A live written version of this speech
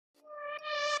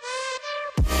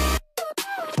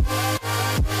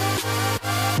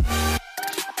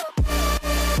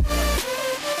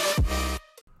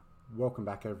welcome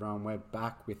back everyone. We're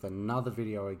back with another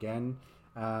video again.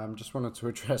 Just wanted to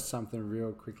address something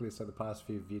real quickly. So the past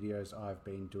few videos I've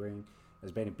been doing,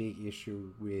 there's been a big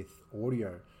issue with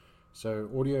audio. So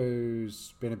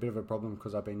audio's been a bit of a problem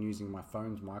because I've been using my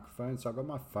phone's microphone. So I've got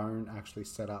my phone actually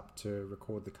set up to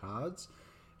record the cards,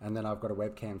 and then I've got a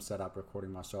webcam set up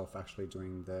recording myself actually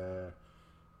doing the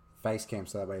face cam,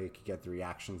 so that way you could get the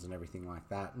reactions and everything like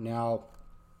that. Now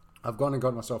I've gone and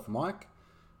got myself a mic.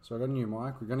 So I've got a new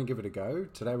mic. We're going to give it a go.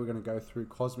 Today we're going to go through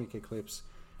Cosmic Eclipse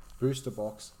Booster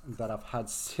Box that I've had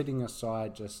sitting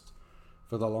aside just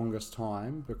for the longest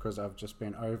time because I've just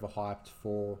been overhyped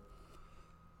for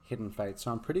Hidden Fate.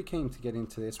 So I'm pretty keen to get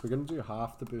into this. We're going to do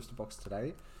half the booster box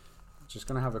today. Just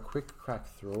going to have a quick crack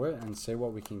through it and see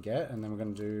what we can get. And then we're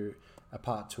going to do a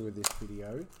part 2 of this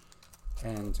video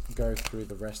and go through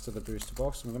the rest of the booster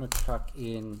box. I'm going to chuck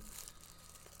in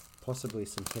possibly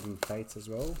some Hidden Fates as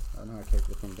well. I know I keep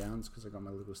looking down because I got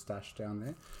my little stash down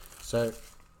there. So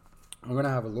I'm going to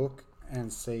have a look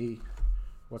and see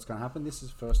what's going to happen. This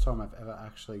is the first time I've ever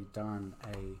actually done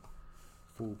a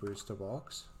full booster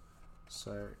box.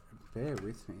 So bear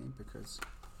with me because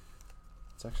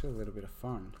it's actually a little bit of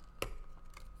fun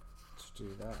to do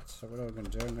that. So what I'm going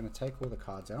to do, I'm going to take all the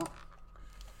cards out.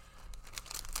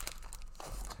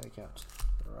 Take out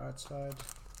the right side.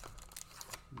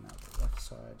 Now the left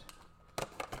side,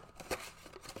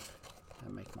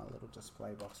 and make my little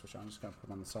display box, which I'm just going to put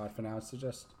on the side for now. It's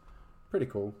just pretty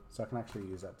cool, so I can actually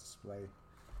use that display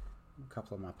a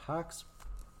couple of my packs.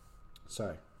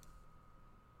 So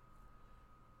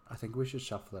I think we should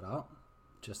shuffle it up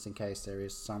just in case there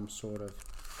is some sort of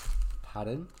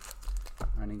pattern.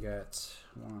 I only get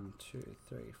 1, 2,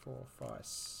 3, 4, 5,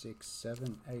 6,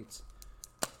 7, 8,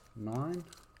 9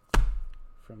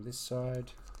 from this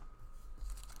side.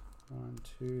 1,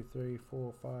 2, 3,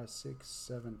 4, 5, 6,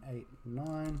 7, 8,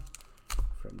 9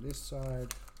 from this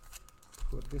side.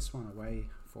 Put this one away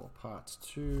for part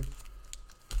 2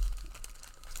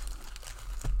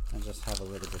 and just have a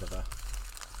little bit of a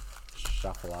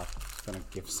shuffle up. It's going to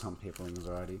give some people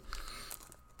anxiety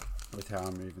with how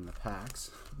I'm moving the packs,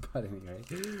 but anyway,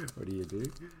 what do you do?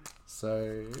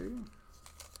 So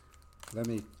let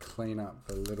me clean up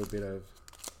the little bit of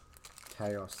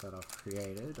chaos that I've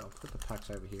created. I'll put the packs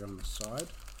over here on the side,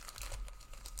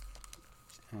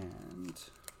 and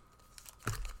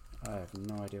I have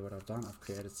no idea what I've done. I've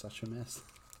created such a mess.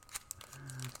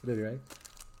 But anyway,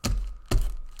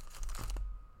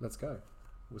 let's go.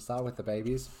 We'll start with the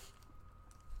babies,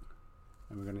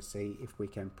 and we're going to see if we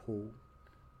can pull,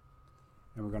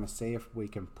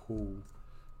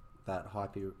 that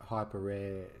hyper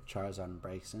rare Charizard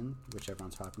Braixen, which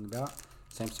everyone's hyping about.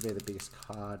 Seems to be the biggest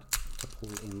card to pull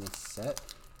in this set.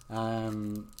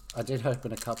 I did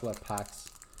open a couple of packs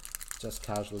just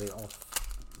casually off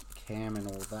cam and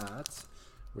all that,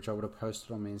 which I would have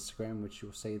posted on my Instagram, which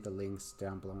you'll see the links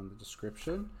down below in the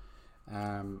description.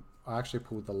 I actually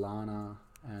pulled the Lana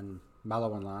and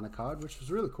Mallow and Lana card, which was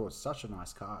really cool. It's such a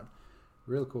nice card,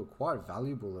 really cool, quite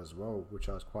valuable as well, which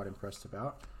I was quite impressed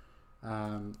about.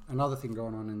 Another thing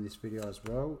going on in this video as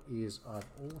well is I've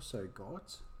also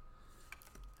got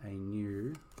a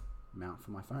new mount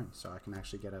for my phone, so I can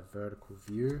actually get a vertical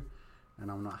view and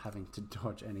I'm not having to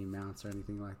dodge any mounts or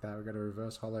anything like that. We've got a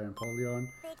reverse holo and Polygon,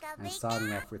 and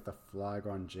starting off with the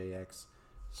Flygon GX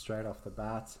straight off the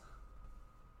bat.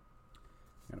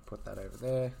 I'm going to put that over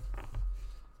there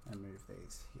and move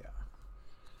these here.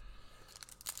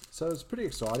 So it's pretty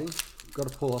exciting. Got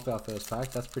to pull off our first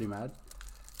pack. That's pretty mad.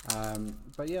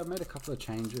 But yeah, I've made a couple of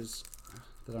changes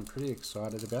that I'm pretty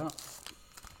excited about.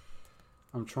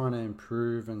 I'm trying to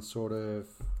improve and sort of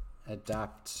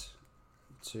adapt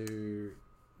to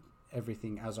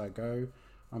everything as I go.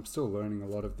 I'm still learning a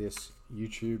lot of this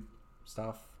YouTube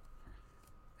stuff.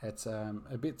 It's a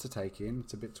bit to take in,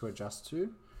 it's a bit to adjust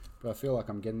to, but I feel like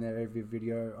I'm getting there every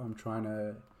video. I'm trying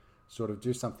to sort of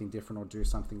do something different or do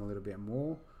something a little bit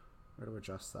more. I'm going to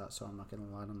adjust that so I'm not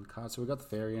getting light on the card. So we've got the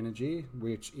Fairy Energy,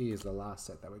 which is the last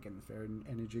set that we're getting the Fairy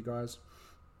Energy, guys.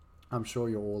 I'm sure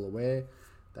you're all aware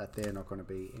that they're not going to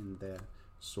be in the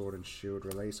Sword and Shield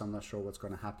release. I'm not sure what's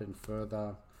going to happen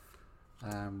further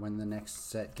when the next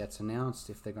set gets announced,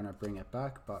 if they're going to bring it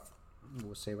back, but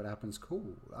we'll see what happens. Cool,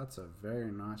 that's a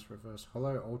very nice reverse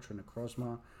holo, Ultra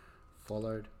Necrozma,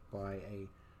 followed by a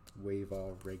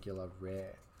Weaver regular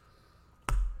rare.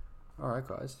 Alright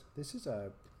guys, this is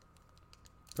a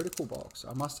pretty cool box.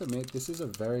 I must admit, this is a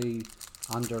very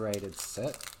underrated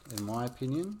set in my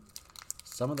opinion.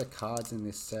 Some of the cards in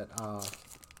this set are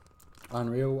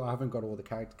unreal. I haven't got all the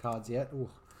character cards yet. Ooh,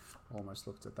 almost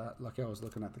looked at that. Lucky I was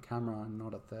looking at the camera and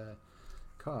not at the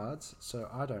cards, so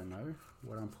I don't know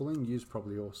what I'm pulling. You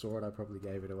probably all saw it. I probably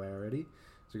gave it away already.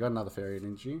 So we got another Fairy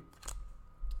Energy,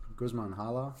 Guzman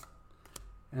Hala,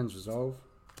 Ends Resolve,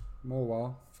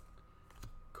 Morwal,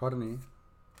 Cottony,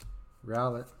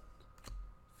 Rowlet,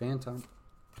 Phantom,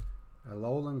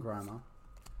 Alolan Grammar,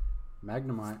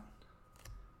 Magnemite,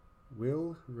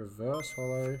 Will, Reverse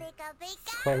Hollow,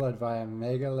 followed by a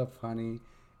Mega Lopunny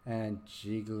and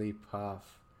Jigglypuff.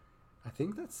 I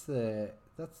think that's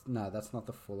not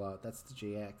the full art, that's the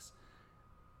GX.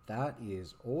 That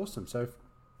is awesome. So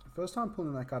first time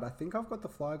pulling that card. I think I've got the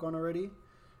Flygon already.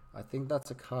 I think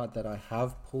that's a card that I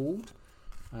have pulled.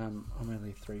 I'm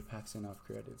only 3 packs in. I've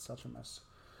created such a mess.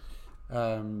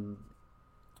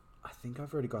 I think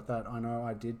I've already got that. I know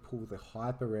I did pull the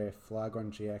hyper rare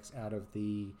Flygon GX out of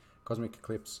the Cosmic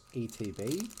Eclipse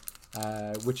ETB,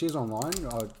 which is online.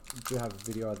 I do have a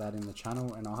video of that in the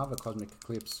channel, and I'll have a Cosmic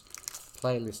Eclipse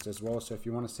playlist as well. So if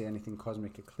you want to see anything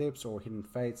Cosmic Eclipse or Hidden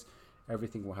Fates,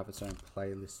 everything will have its own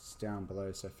playlists down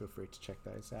below, so feel free to check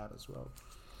those out as well.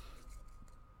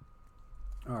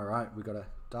 Alright, we got a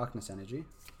Darkness Energy,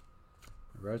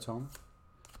 Rotom,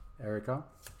 Erika,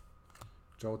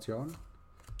 Jolteon.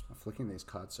 I'm flicking these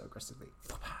cards so aggressively.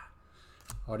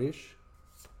 Oddish,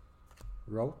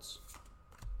 Ralts,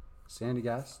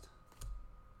 Sandygast,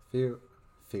 Spheal,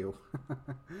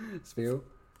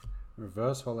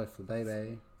 Reverse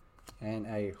Holoflabebe, and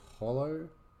a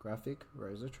holographic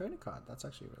Rosa Trainer card. That's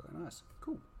actually really nice.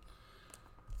 Cool.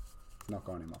 Not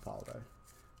going in my pile though.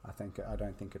 I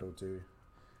don't think it'll do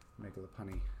Mega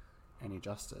Lopunny any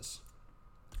justice.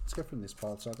 Let's go from this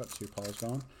pile. So I've got 2 piles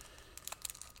going.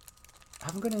 I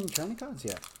haven't got any trainer cards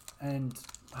yet, and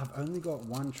I've only got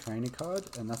 1 trainer card,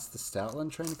 and that's the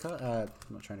Stoutland trainer card,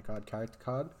 not trainer card, character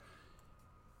card,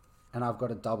 and I've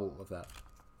got a double of that,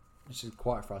 which is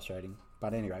quite frustrating.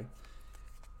 But anyway,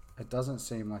 it doesn't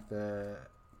seem like the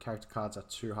character cards are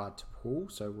too hard to pull,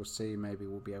 so we'll see. Maybe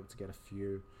we'll be able to get a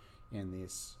few in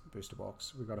this booster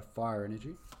box. We've got a Fire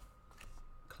Energy,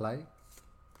 Clay,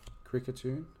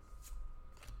 Kricketune,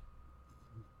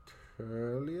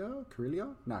 Curlia,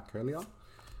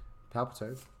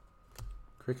 Palpitoad,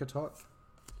 Kricketot,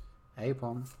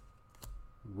 Apom,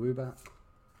 Woobat,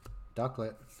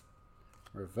 Ducklet,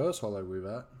 Reverse Hollow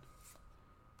Woobat,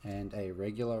 and a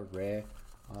regular rare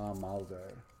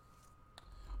Armaldo.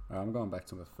 I'm going back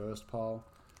to the first pile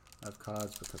of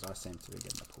cards because I seem to be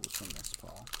getting the pulls from this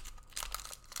pile.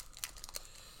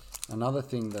 Another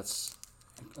thing that's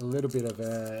a little bit of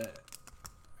a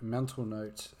mental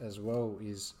note as well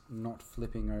is not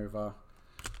flipping over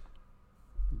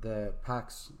the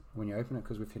packs when you open it,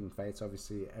 because with Hidden Fates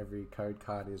obviously every code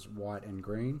card is white and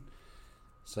green,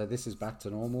 so this is back to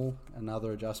normal.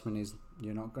 Another adjustment is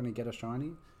you're not going to get a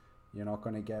shiny, you're not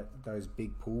going to get those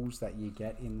big pulls that you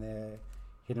get in the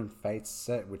Hidden Fates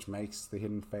set, which makes the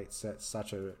Hidden Fates set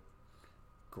such a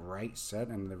great set,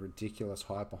 and the ridiculous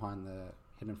hype behind the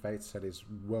Hidden Fates set is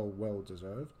well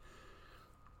deserved.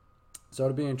 So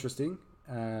it'll be interesting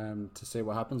to see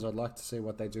what happens. I'd like to see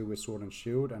what they do with Sword and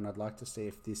Shield, and I'd like to see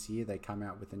if this year they come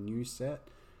out with a new set.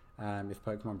 If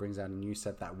Pokemon brings out a new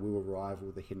set that will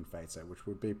rival the Hidden Fate set, which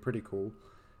would be pretty cool.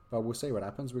 But we'll see what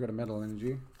happens. We've got a Metal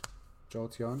Energy,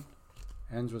 Jolteon,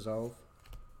 Ends Resolve,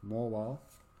 Morwal,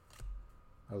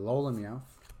 Alolan Meowth,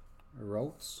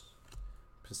 Ralts,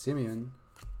 Persimmon,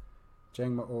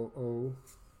 Jangmo-O,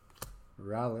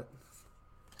 Rowlet,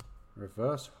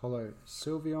 Reverse Hollow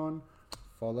Sylveon,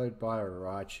 followed by a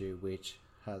Raichu, which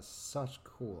has such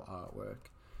cool artwork.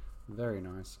 Very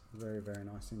nice. Very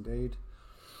nice indeed.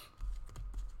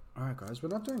 Alright guys, we're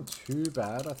not doing too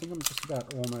bad. I think I'm just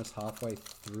about almost halfway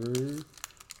through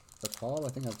the pile. I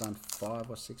think I've done 5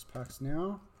 or 6 packs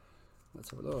now.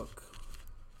 Let's have a look.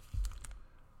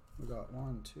 We've got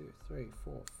 1, 2, 3,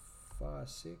 4, 5,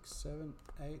 6, 7,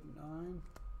 8, 9,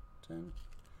 10,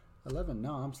 11.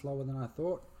 No, I'm slower than I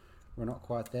thought. We're not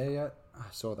quite there yet. I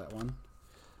saw that one.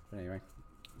 But anyway,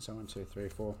 so 1, 2, 3,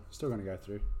 4. Still going to go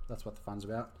through. That's what the fun's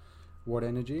about. Water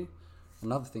Energy.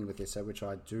 Another thing with this set, which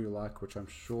I do like, which I'm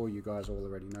sure you guys all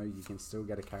already know, you can still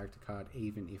get a character card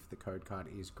even if the code card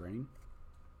is green.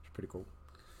 It's pretty cool.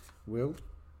 Will,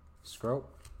 Skrelp,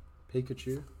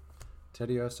 Pikachu,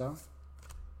 Teddiursa,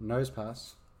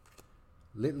 Nosepass,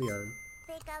 Litleo,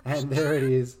 and there it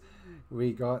is.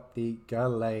 We got the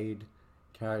Gallade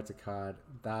character card.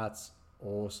 That's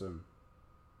awesome.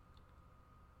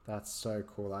 That's so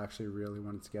cool. I actually really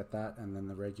wanted to get that, and then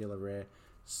the regular rare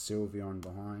Sylveon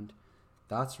behind.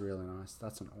 That's really nice.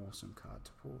 That's an awesome card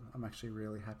to pull. I'm actually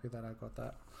really happy that I got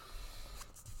that.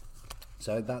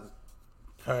 So that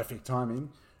perfect timing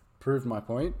proved my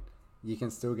point. you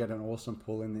can still get an awesome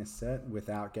pull in this set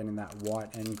without getting that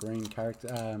white and green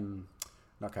character,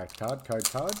 not character card, code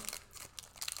card.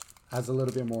 Adds a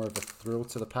little bit more of a thrill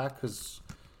to the pack, because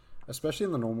especially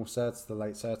in the normal sets, the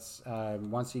late sets,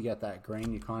 once you get that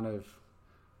green, you kind of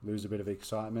lose a bit of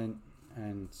excitement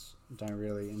and don't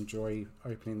really enjoy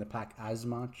opening the pack as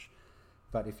much.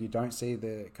 But if you don't see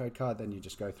the code card, then you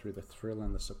just go through the thrill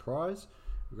and the surprise.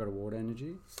 We've got a water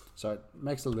energy, so it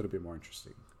makes it a little bit more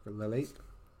interesting. We've got Lilith,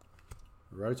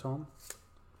 Rotom,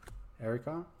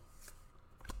 Erica,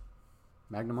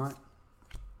 Magnemite,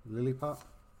 Lillipup,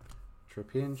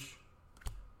 Trapinch,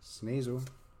 Sneasel,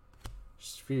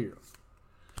 Sphere,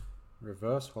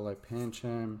 Reverse Holo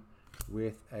Pancham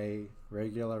with a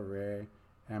regular rare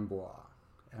Emboar.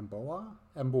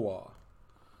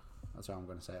 That's how I'm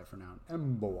going to say it for now.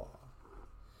 Emboar.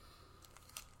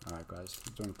 Alright guys,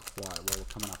 we're doing quite well. We're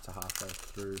coming up to halfway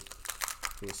through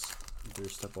this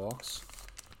booster box.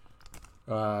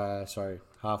 Sorry,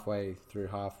 halfway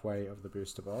of the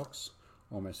booster box.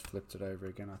 Almost flipped it over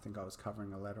again. I think I was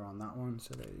covering a letter on that one.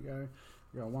 So there you go.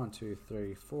 We got 1, 2,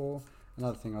 3, 4.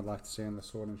 Another thing I'd like to see in the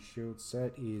Sword and Shield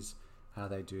set is how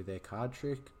they do their card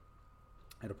trick.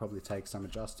 It'll probably take some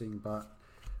adjusting, but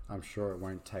I'm sure it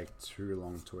won't take too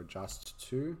long to adjust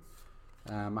to.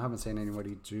 I haven't seen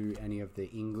anybody do any of the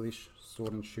English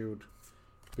Sword and Shield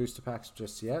booster packs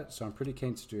just yet, so I'm pretty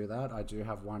keen to do that. I do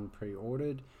have one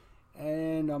pre-ordered,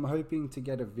 and I'm hoping to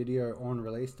get a video on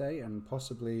release day, and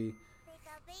possibly,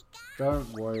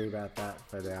 don't worry about that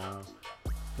for now.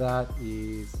 That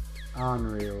is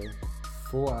unreal.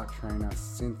 Full Art Trainer,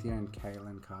 Cynthia and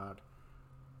Caitlyn card.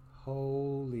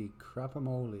 Holy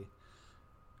crap-a-moly.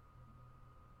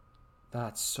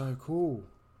 That's so cool.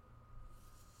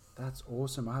 That's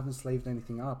awesome. I haven't sleeved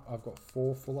anything up. I've got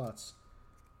 4 full arts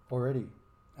already.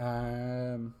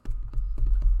 I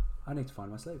need to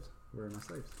find my sleeves. Where are my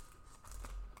sleeves?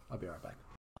 I'll be right back.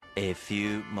 A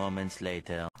few moments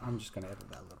later. I'm just going to edit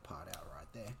that little part out right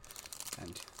there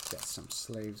and get some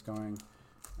sleeves going.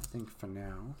 I think for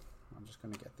now, I'm just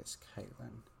going to get this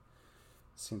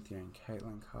Cynthia and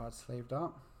Caitlyn card sleeved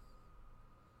up,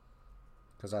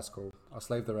 because that's cool. I'll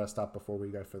sleeve the rest up before we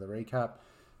go for the recap,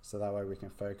 so that way we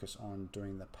can focus on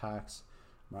doing the packs.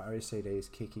 My OCD is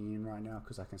kicking in right now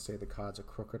because I can see the cards are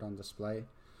crooked on display.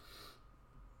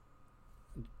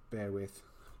 Bear with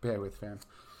fam.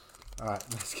 Alright,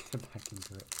 let's get back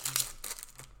into it.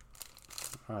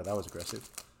 Alright, that was aggressive.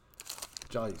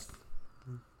 Jeez.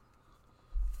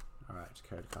 Alright,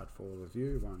 code card for all of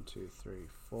you. 1, 2, 3,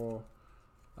 4.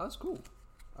 That's cool.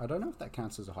 I don't know if that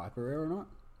counts as a hyper rare or not.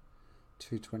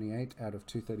 228 out of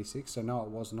 236. So no, it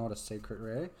was not a secret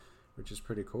rare, which is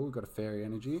pretty cool. We've got a fairy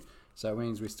energy. So it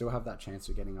means we still have that chance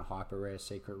of getting a hyper rare,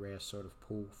 secret rare sort of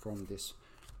pull from this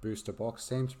booster box.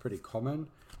 Seems pretty common,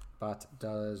 but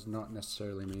does not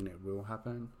necessarily mean it will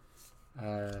happen.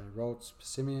 Roltz,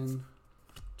 Persimmon,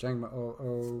 Jangma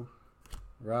OO,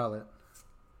 Rowlet,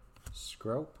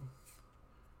 Skrelp,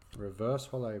 Reverse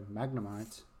Holo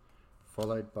Magnemite,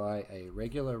 followed by a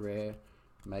regular rare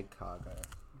Magcargo.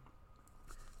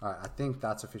 Alright, I think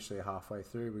that's officially halfway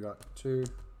through. We got 2,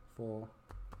 4,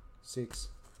 6,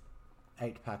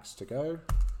 8 packs to go.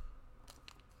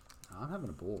 I'm having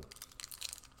a ball.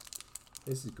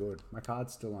 This is good. My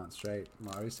cards still aren't straight.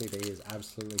 My OCD is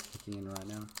absolutely kicking in right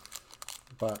now,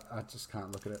 but I just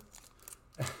can't look at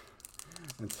it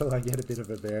until I get a bit of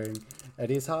a bearing.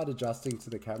 It is hard adjusting to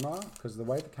the camera because the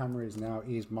way the camera is now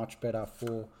is much better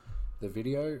for the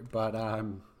video, but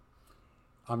I'm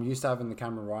used to having the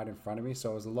camera right in front of me,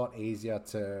 so it was a lot easier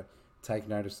to take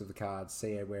notice of the cards,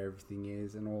 see where everything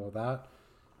is and all of that.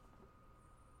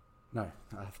 No,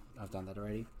 I've done that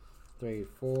already. 3,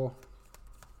 4.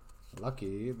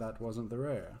 Lucky that wasn't the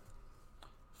rare.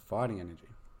 Fighting Energy,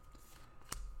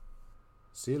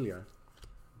 Celio,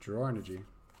 Draw Energy,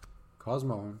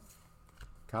 Cosmo,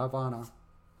 Carvana,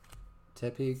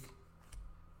 Tepig,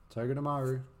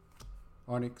 Togedemaru,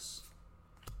 Onyx,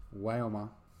 Wailmer,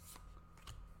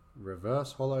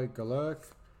 Reverse Holo Galurk,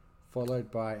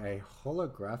 followed by a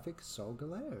holographic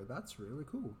Solgaleo. That's really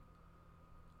cool.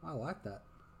 I like that.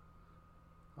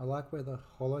 I like where the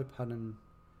holo pattern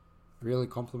really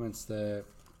complements the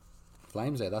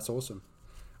flames there. That's awesome.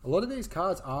 A lot of these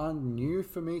cards are new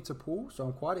for me to pull, so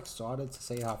I'm quite excited to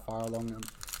see how far along I'm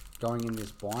going in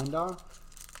this binder.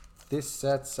 This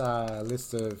set's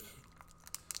list of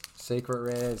secret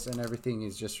rares and everything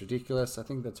is just ridiculous. I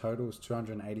think the total is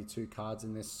 282 cards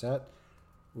in this set,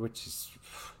 which is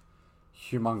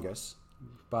humongous,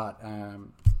 but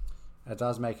it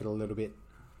does make it a little bit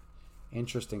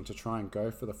interesting to try and go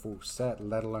for the full set,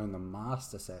 let alone the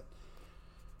master set.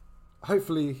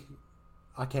 Hopefully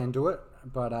I can do it,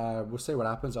 but we'll see what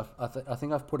happens. I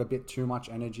think I've put a bit too much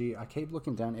energy. I keep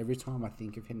looking down every time I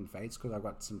think of hidden fates because I've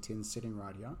got some tins sitting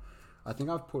right here. I think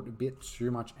I've put a bit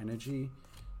too much energy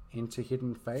into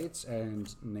hidden fates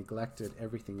and neglected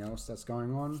everything else that's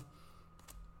going on.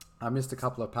 I missed a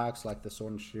couple of packs like the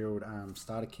Sword and Shield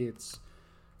starter kits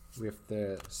with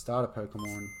the starter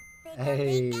Pokemon.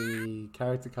 Hey,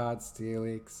 character card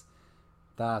Steelix.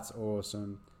 That's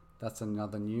awesome. That's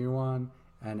another new one.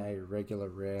 And a regular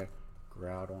rare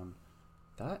Groudon.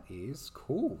 That is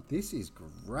cool. This is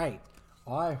great.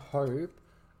 I hope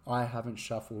I haven't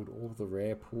shuffled all the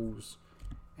rare pulls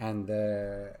and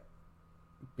the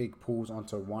big pulls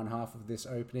onto one half of this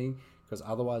opening, because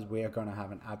otherwise we are going to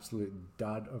have an absolute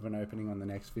dud of an opening on the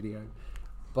next video.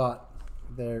 But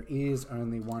there is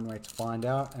only one way to find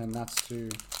out, and that's to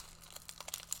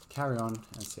carry on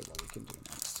and see what we can do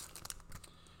next.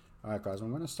 Alright guys, I'm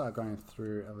going to start going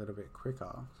through a little bit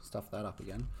quicker. Stuff that up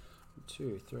again.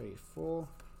 2, 3, 4,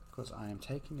 because I am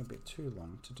taking a bit too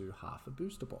long to do half a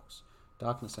booster box.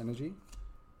 Darkness Energy,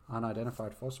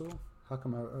 Unidentified Fossil,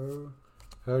 Hakamo'o,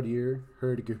 Herdiger.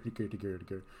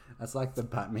 That's like the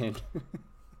Batman.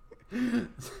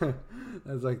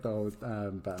 That's like the old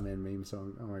Batman meme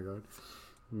song. Oh my god.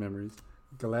 Memories.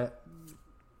 Galette,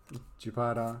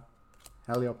 Jupada,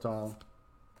 Helioptile,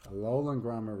 Alolan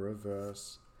Grammar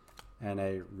Reverse, and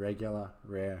a regular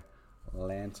rare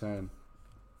Lantern.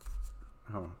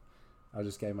 Oh, I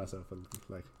just gave myself a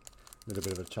little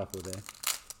bit of a chuckle there.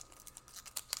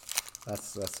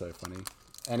 That's so funny.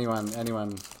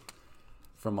 Anyone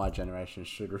from my generation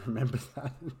should remember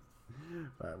that.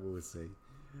 But we'll see.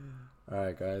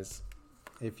 Alright guys,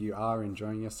 if you are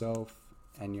enjoying yourself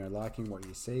and you're liking what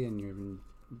you see and you're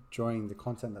enjoying the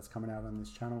content that's coming out on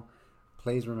this channel,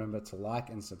 please remember to like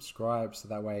and subscribe so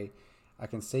that way I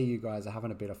can see you guys are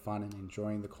having a bit of fun and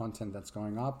enjoying the content that's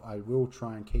going up. I will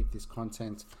try and keep this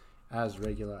content as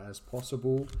regular as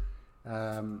possible.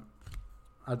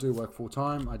 I do work full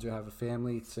time. I do have a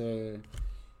family to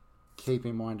keep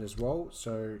in mind as well.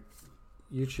 So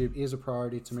YouTube is a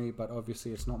priority to me, but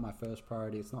obviously it's not my first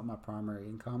priority. It's not my primary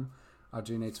income. I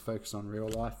do need to focus on real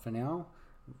life for now.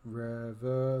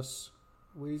 Reverse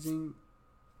Wheezing.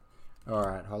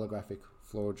 Alright, holographic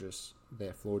Florges.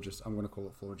 There, Florges. I'm going to call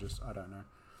it Florges. I don't know.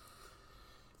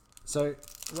 So,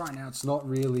 right now, it's not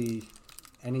really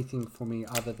anything for me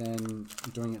other than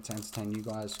doing it to entertain you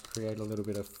guys, create a little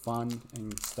bit of fun,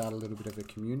 and start a little bit of a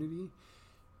community.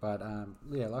 But,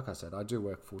 yeah, like I said, I do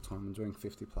work full-time. I'm doing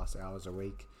 50 plus hours a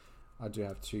week. I do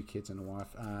have 2 kids and a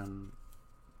wife.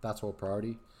 That's all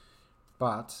priority.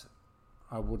 But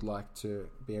I would like to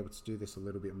be able to do this a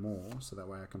little bit more so that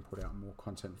way I can put out more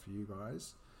content for you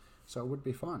guys. So it would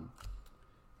be fun.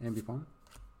 Ambipom,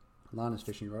 Lana's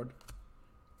Fishing Rod,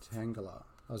 Tangela.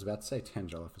 I was about to say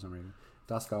Tangela for some reason.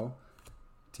 Duskull,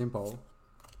 Timpole,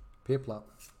 Piplup,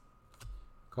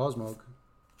 Cosmog,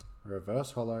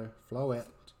 Reverse Hollow, Floette,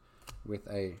 with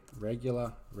a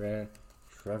regular rare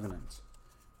Trevenant.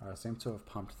 I seem to have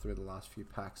pumped through the last few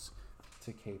packs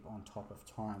to keep on top of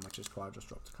time, which is why I just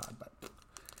dropped a card, but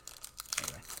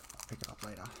anyway, I'll pick it up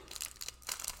later.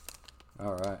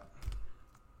 Alright.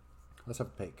 Let's have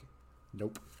a peek.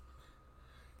 Nope.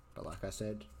 But like I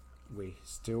said, we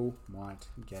still might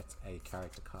get a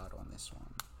character card on this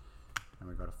one. And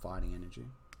we got a Fighting Energy,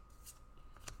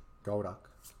 Golduck,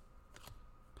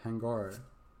 Pangoro,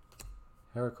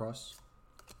 Heracross,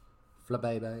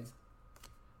 Flabébé,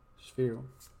 Spheal,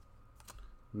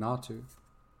 Natu,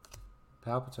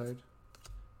 Palpitoad,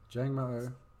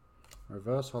 Jangmo-o,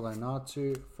 Reverse Hollow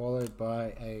Natu, followed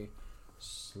by a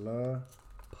Slurpuff.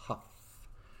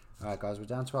 Alright guys, we're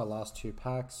down to our last 2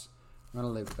 packs. I'm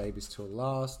going to leave the babies till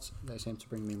last. They seem to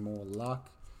bring me more luck.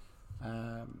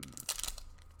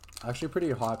 Actually pretty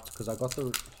hyped because I got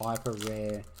the hyper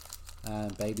rare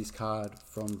babies card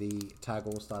from the Tag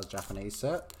All-Stars Japanese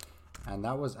set. And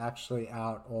that was actually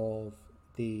out of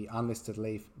the Unlisted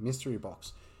Leaf mystery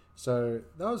box. So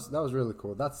that was really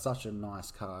cool. That's such a nice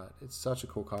card. It's such a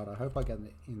cool card. I hope I get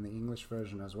it in the English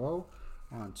version as well.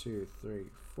 1, 2,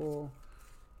 3, 4.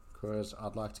 Because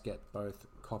I'd like to get both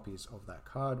copies of that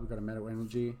card. We've got a Metal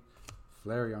Energy,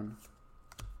 Flareon,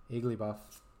 Igglybuff,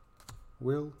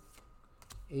 Will,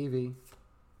 Eevee,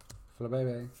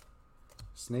 Flabébé,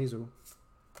 Sneasel,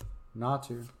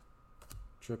 Natu,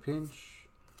 Trapinch,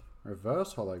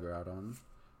 Reverse Hollow Groudon.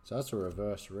 So that's a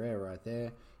reverse rare right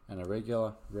there. And a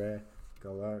regular rare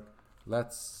Golurk.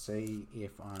 Let's see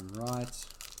if I'm right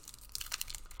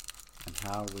and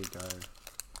how we go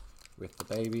with the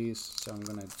babies. So I'm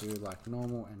going to do like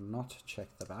normal and not check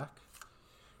the back.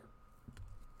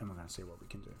 And we're going to see what we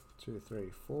can do. 2, 3,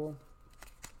 4.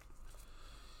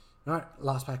 Alright,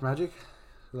 last pack magic.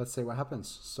 Let's see what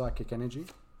happens. Psychic Energy,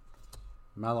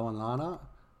 Mallow and Lana,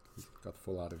 got the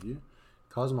full art of you,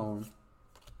 Cosmo,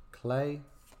 Clay,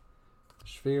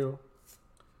 Sphere,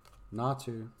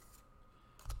 Natu,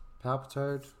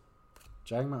 Palpitoad,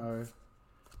 Jangma-O,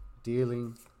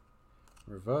 Dealing,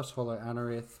 Reverse Hollow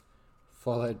Anorith,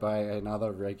 followed by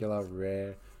another regular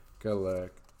rare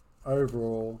Galurk.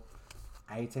 Overall,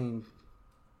 18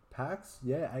 packs.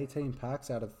 Yeah, 18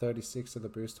 packs out of 36 of the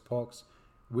booster box.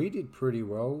 We did pretty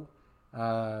well.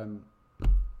 I'm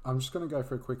just going to go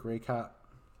for a quick recap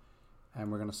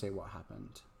and we're going to see what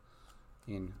happened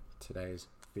in today's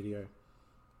video.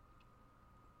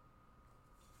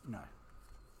 No.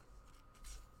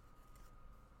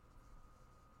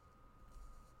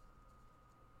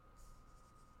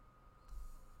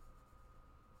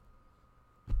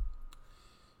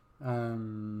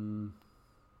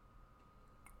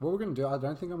 What we're going to do, I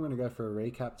don't think I'm going to go for a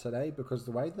recap today because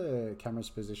the way the camera's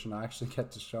positioned, I actually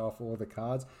get to show off all the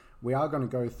cards. We are going to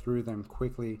go through them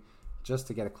quickly just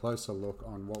to get a closer look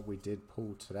on what we did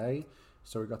pull today.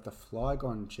 So we got the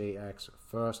Flygon GX,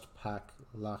 first pack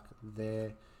luck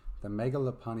there. The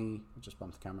Megalopunny, just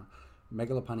bumped the camera,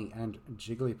 Megalopunny and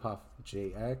Jigglypuff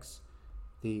GX.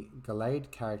 The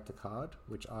Gallade character card,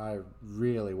 which I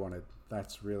really wanted.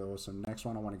 That's really awesome. Next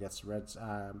one I want to get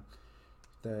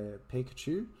the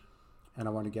Pikachu, and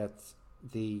I want to get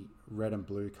the red and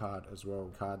blue card as well.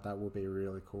 That will be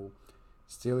really cool.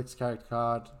 Steelix character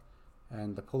card,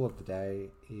 and the pull of the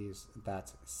day is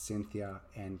that Cynthia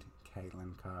and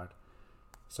Caitlin card.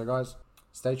 So guys,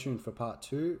 stay tuned for part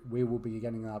 2. We will be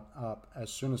getting up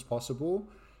as soon as possible.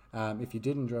 If you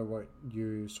did enjoy what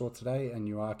you saw today and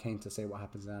you are keen to see what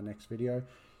happens in our next video,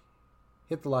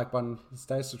 hit the like button,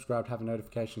 stay subscribed, have a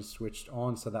notification switched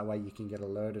on so that way you can get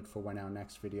alerted for when our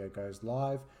next video goes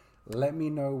live. Let me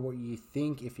know what you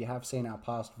think. If you have seen our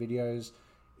past videos,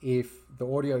 if the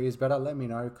audio is better, let me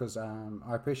know, because I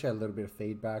appreciate a little bit of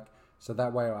feedback, so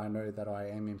that way I know that I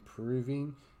am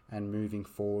improving and moving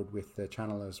forward with the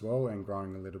channel as well and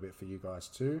growing a little bit for you guys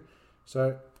too.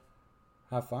 So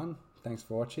have fun. Thanks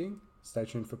for watching. Stay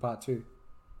tuned for part 2.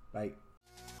 Bye.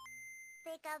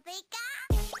 Pika pika.